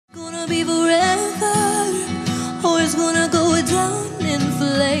be forever, or it's gonna go down in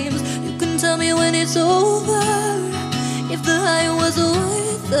flames. You can tell me when it's over, if the high was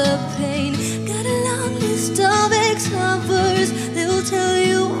worth the pain. Got a long list of ex-lovers, they'll tell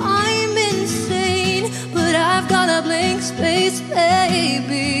you I'm insane, but I've got a blank space,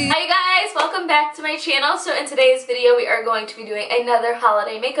 baby. Hi guys, welcome back to my channel. So in today's video we are going to be doing another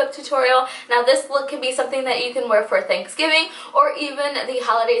holiday makeup tutorial. Now this look can be something that you can wear for Thanksgiving or even the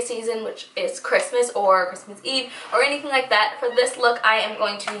holiday season, which is Christmas or Christmas Eve or anything like that. For this look I am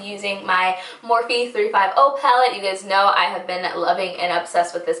going to be using my Morphe 35O palette. You guys know I have been loving and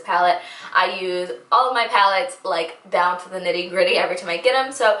obsessed with this palette. I use all of my palettes like down to the nitty gritty every time I get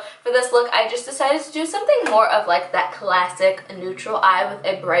them. So for this look I just decided to do something more of like that classic neutral eye with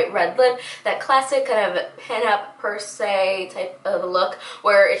a bright red lid. That classic kind of pin-up per se type of look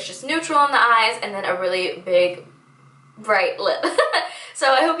where it's just neutral on the eyes and then a really big bright lip.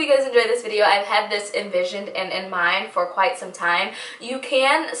 So I hope you guys enjoy this video. I've had this envisioned and in mind for quite some time. You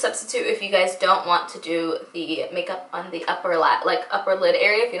can substitute if you guys don't want to do the makeup on the upper lid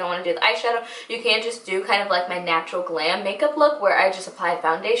area. If you don't want to do the eyeshadow, you can just do kind of like my natural glam makeup look where I just applied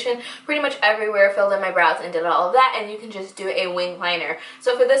foundation pretty much everywhere, filled in my brows and did all of that, and you can just do a wing liner.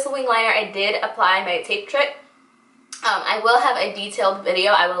 So for this wing liner I did apply my tape trick. I will have a detailed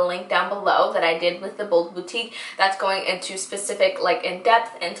video I will link down below that I did with the Bold Boutique that's going into specific, like in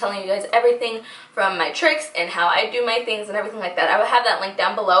depth and telling you guys everything from my tricks and how I do my things and everything like that. I will have that link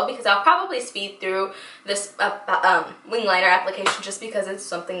down below because I'll probably speed through this wing liner application just because it's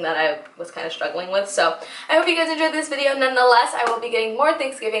something that I was kind of struggling with. So I hope you guys enjoyed this video. Nonetheless, I will be getting more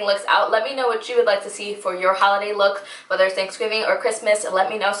Thanksgiving looks out. Let me know what you would like to see for your holiday look, whether it's Thanksgiving or Christmas.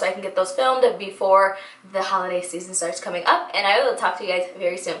 Let me know so I can get those filmed before the holiday season starts coming up, and I will talk to you guys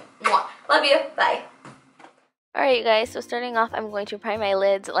very soon. Mwah. Love you. Bye. Alright you guys, so starting off I'm going to prime my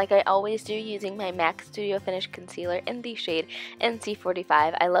lids like I always do using my MAC Studio Finish Concealer in the shade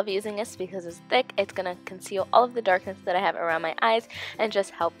NC45. I love using this because it's thick, it's going to conceal all of the darkness that I have around my eyes and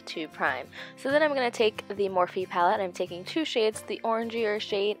just help to prime. So then I'm going to take the Morphe palette. I'm taking two shades, the orangier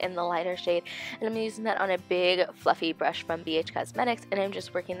shade and the lighter shade, and I'm using that on a big fluffy brush from BH Cosmetics, and I'm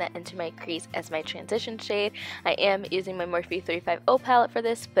just working that into my crease as my transition shade. I am using my Morphe 35O palette for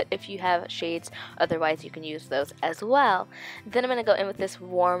this, but if you have shades otherwise you can use those as well. Then I'm going to go in with this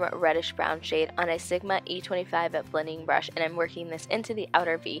warm reddish brown shade on a Sigma E25 blending brush, and I'm working this into the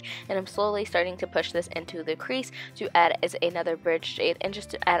outer V, and I'm slowly starting to push this into the crease to add as another bridge shade and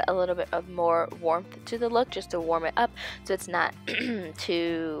just to add a little bit of more warmth to the look, just to warm it up so it's not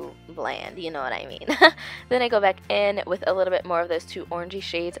too bland, you know what I mean. Then I go back in with a little bit more of those two orangey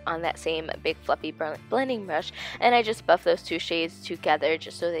shades on that same big fluffy blending brush, and I just buff those two shades together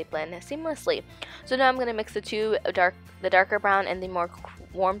just so they blend seamlessly. So now I'm going to mix the darker brown and the more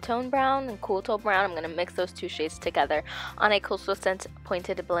warm tone brown and cool tone brown. I'm going to mix those two shades together on a Coastal Scents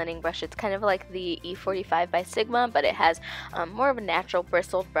pointed blending brush. It's kind of like the E45 by Sigma, but it has more of a natural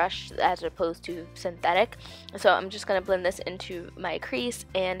bristled brush as opposed to synthetic. So I'm just going to blend this into my crease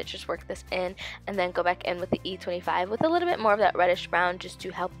and just work this in, and then go back in with the E25 with a little bit more of that reddish brown just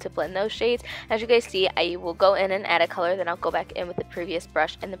to help to blend those shades. As you guys see, I will go in and add a color, then I'll go back in with the previous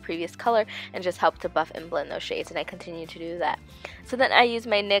brush and the previous color and just help to buff and blend those shades, and I continue to do that. So then I use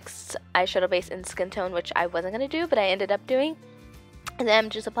my NYX eyeshadow base in Skin Tone, which I wasn't going to do, but I ended up doing. And then I'm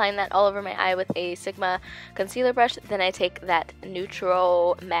just applying that all over my eye with a Sigma concealer brush. Then I take that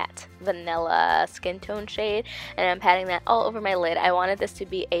neutral matte vanilla skin tone shade and I'm patting that all over my lid. I wanted this to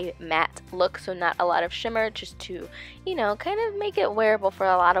be a matte look, so not a lot of shimmer, just to, you know, kind of make it wearable for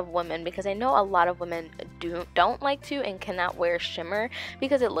a lot of women, because I know a lot of women don't like to and cannot wear shimmer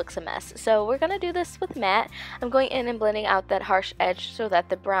because it looks a mess. So we're going to do this with matte. I'm going in and blending out that harsh edge so that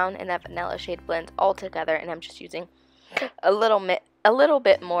the brown and that vanilla shade blends all together, and I'm just using a little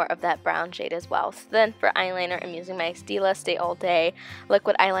bit more of that brown shade as well. So then for eyeliner, I'm using my Stila Stay All Day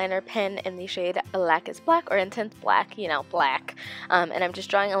liquid eyeliner pen in the shade Black is Black, or Intense Black, you know, black. And I'm just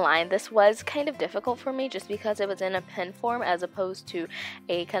drawing a line. This was kind of difficult for me just because it was in a pen form as opposed to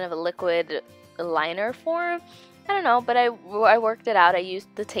a kind of a liquid liner form. I don't know, but I worked it out. I used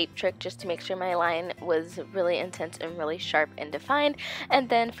the tape trick just to make sure my line was really intense and really sharp and defined. And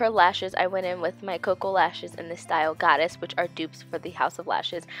then for lashes, I went in with my Cocoa lashes in the style Goddess, which are dupes for the House of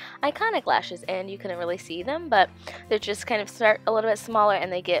Lashes iconic lashes, and you couldn't really see them, but they're just kind of start a little bit smaller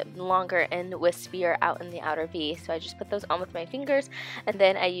and they get longer and wispier out in the outer V. So I just put those on with my fingers, and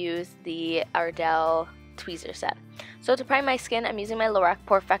then I use the Ardell tweezer set. So to prime my skin, I'm using my Lorac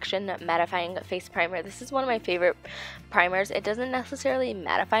Perfection Mattifying Face Primer. This is one of my favorite primers. It doesn't necessarily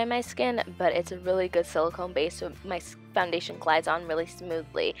mattify my skin, but it's a really good silicone base, so my foundation glides on really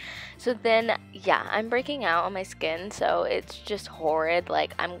smoothly. So then, yeah, I'm breaking out on my skin, so it's just horrid.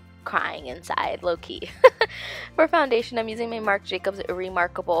 Like, I'm crying inside, low-key. For foundation, I'm using my Marc Jacobs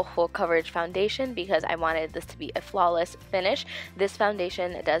Remarkable Full Coverage Foundation because I wanted this to be a flawless finish. This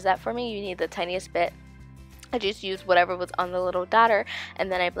foundation does that for me. You need the tiniest bit. I just used whatever was on the little dotter,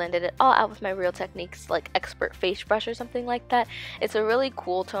 and then I blended it all out with my Real Techniques like expert face brush or something like that. It's a really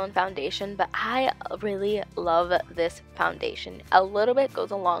cool tone foundation, but I really love this foundation. A little bit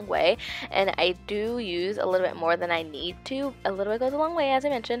goes a long way, and I do use a little bit more than I need to. A little bit goes a long way, as I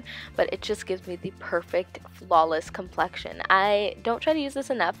mentioned, but it just gives me the perfect flawless complexion. I don't try to use this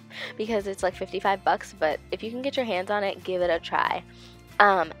enough because it's like 55 bucks, but if you can get your hands on it, give it a try.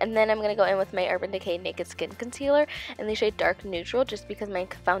 And then I'm going to go in with my Urban Decay Naked Skin Concealer in the shade Dark Neutral, just because my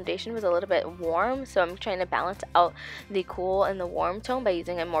foundation was a little bit warm, so I'm trying to balance out the cool and the warm tone by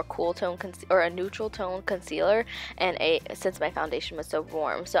using a more cool tone or a neutral tone concealer, and since my foundation was so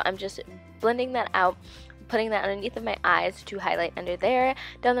warm. So I'm just blending that out, putting that underneath of my eyes to highlight under there,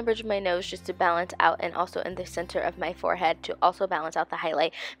 down the bridge of my nose just to balance out, and also in the center of my forehead to also balance out the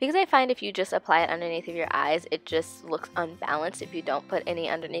highlight, because I find if you just apply it underneath of your eyes, it just looks unbalanced if you don't put any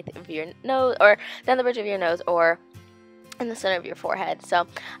underneath of your nose or down the bridge of your nose or in the center of your forehead. So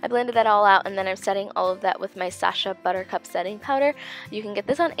I blended that all out, and then I'm setting all of that with my Sasha Buttercup setting powder. You can get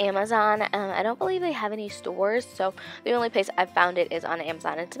this on Amazon. I don't believe they have any stores, so the only place I've found it is on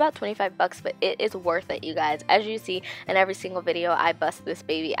Amazon. It's about 25 bucks, but it is worth it, you guys. As you see in every single video, I bust this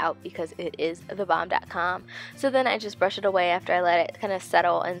baby out because it is thebomb.com. So then I just brush it away after I let it kind of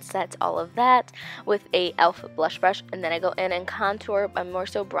settle and set all of that with a e.l.f. blush brush, and then I go in and contour. I'm more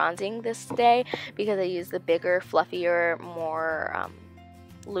so bronzing this day because I use the bigger, fluffier, more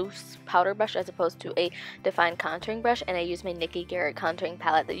loose powder brush as opposed to a defined contouring brush, and I use my Nikki Garrett contouring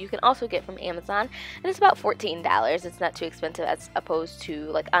palette that you can also get from Amazon, and it's about $14. It's not too expensive as opposed to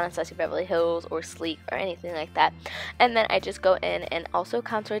like Anastasia Beverly Hills or Sleek or anything like that. And then I just go in and also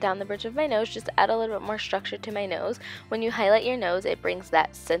contour down the bridge of my nose just to add a little bit more structure to my nose. When you highlight your nose, it brings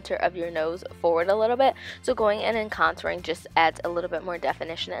that center of your nose forward a little bit, so going in and contouring just adds a little bit more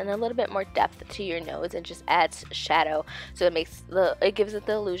definition and a little bit more depth to your nose, and just adds shadow, so it gives it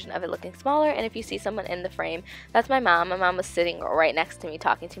the illusion of it looking smaller. And if you see someone in the frame, that's my mom. My mom was sitting right next to me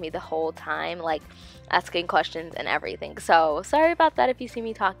talking to me the whole time, like asking questions and everything. So sorry about that if you see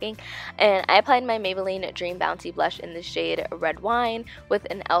me talking. And I applied my Maybelline Dream Bouncy blush in the shade Red Wine with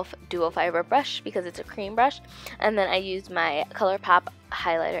an e.l.f. dual fiber brush because it's a cream brush, and then I used my ColourPop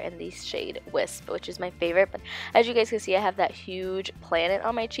highlighter in the shade Wisp, which is my favorite. But as you guys can see, I have that huge planet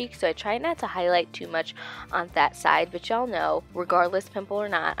on my cheek, so I try not to highlight too much on that side, but y'all know, regardless pimple or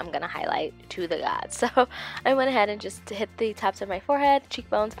not, I'm gonna highlight to the gods. So I went ahead and just hit the tops of my forehead,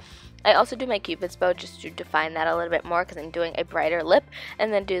 cheekbones. I also do my Cupid's bow just to define that a little bit more because I'm doing a brighter lip,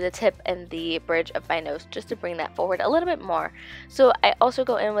 and then do the tip and the bridge of my nose just to bring that forward a little bit more. So I also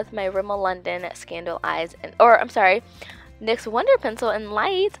go in with my Rimmel London Scandal Eyes, NYX Wonder Pencil in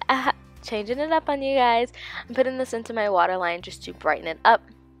Light. Changing it up on you guys. I'm putting this into my waterline just to brighten it up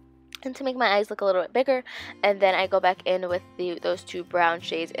and to make my eyes look a little bit bigger, and then I go back in with those two brown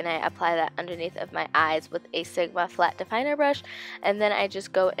shades and I apply that underneath of my eyes with a Sigma flat definer brush, and then I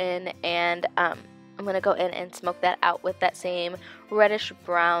just go in and I'm going to go in and smoke that out with that same reddish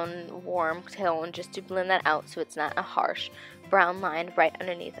brown warm tone just to blend that out so it's not a harsh brown line right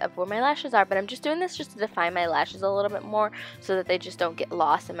underneath of where my lashes are. But I'm just doing this just to define my lashes a little bit more so that they just don't get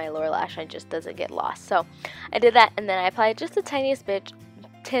lost, and my lower lash line just doesn't get lost. So I did that, and then I applied just the tiniest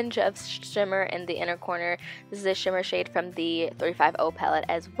tinge of shimmer in the inner corner. This is a shimmer shade from the 35O palette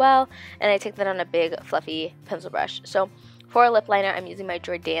as well, and I take that on a big fluffy pencil brush. So for a lip liner, I'm using my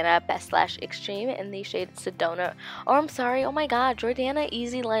Jordana Best Lash Extreme in the shade Sedona. Oh my god, Jordana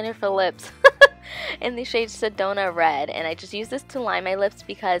Easy Liner for Lips. In the shade Sedona Red, and I just use this to line my lips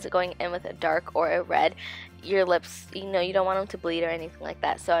because going in with a dark or a red, your lips, you don't want them to bleed or anything like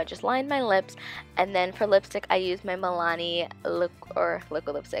that. So I just lined my lips, and then for lipstick, I use my Milani liquid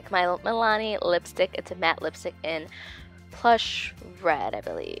lipstick. My Milani lipstick, it's a matte lipstick in Plush Red, I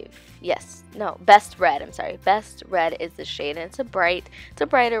believe. Best Red. I'm sorry. Best Red is the shade, and it's a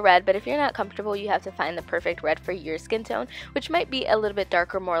brighter red, but if you're not comfortable, you have to find the perfect red for your skin tone, which might be a little bit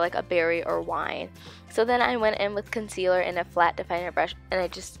darker, more like a berry or wine. So then I went in with concealer and a flat definer brush, and I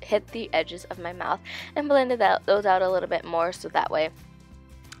just hit the edges of my mouth and blended those out a little bit more, so that way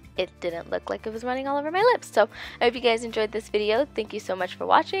it didn't look like it was running all over my lips. So I hope you guys enjoyed this video. Thank you so much for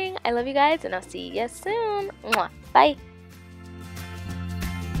watching. I love you guys, and I'll see you soon. Mwah. Bye.